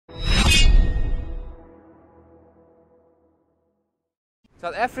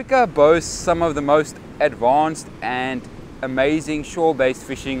South Africa boasts some of the most advanced and amazing shore-based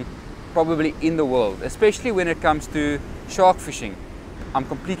fishing probably in the world, especially when it comes to shark fishing. I'm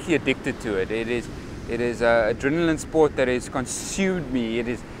completely addicted to it. It is an adrenaline sport that has consumed me. It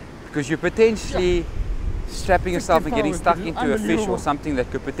is because you're potentially strapping yourself and getting stuck into a fish or something that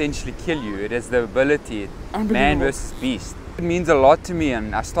could potentially kill you. It has the ability, man versus beast. It means a lot to me,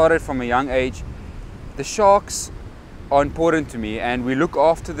 and I started from a young age. The sharks are important to me, and we look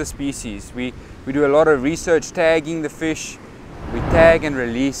after the species. We do a lot of research tagging the fish. We tag and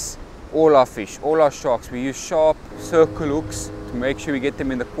release all our fish, all our sharks. We use sharp circle hooks to make sure we get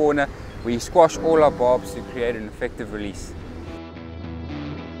them in the corner. We squash all our barbs to create an effective release.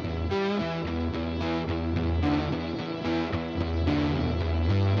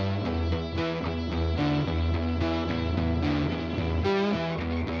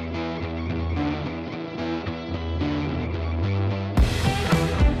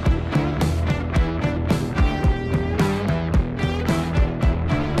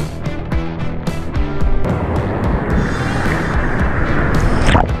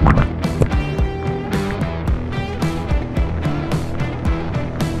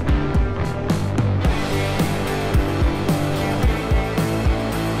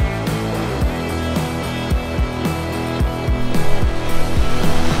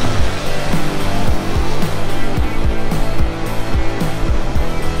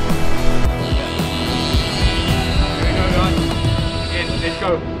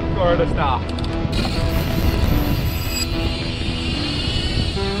 Florida style.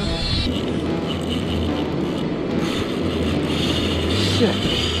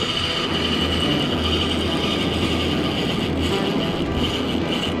 Shit.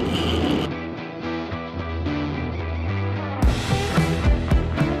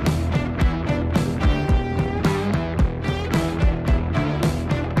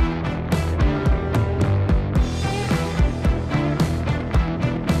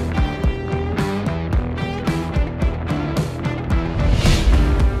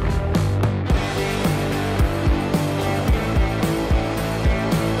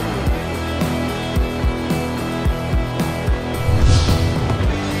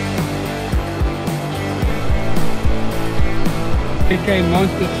 BKK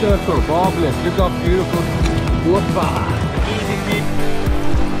Monster Circle, barbless, look how beautiful. Whoopa! Easy feet.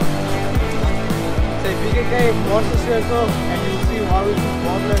 Say BKK Monster Circle and you'll see how it is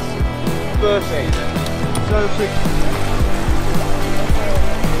barbless. Perfect. Perfect.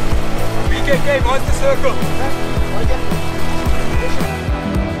 BKK Monster Circle.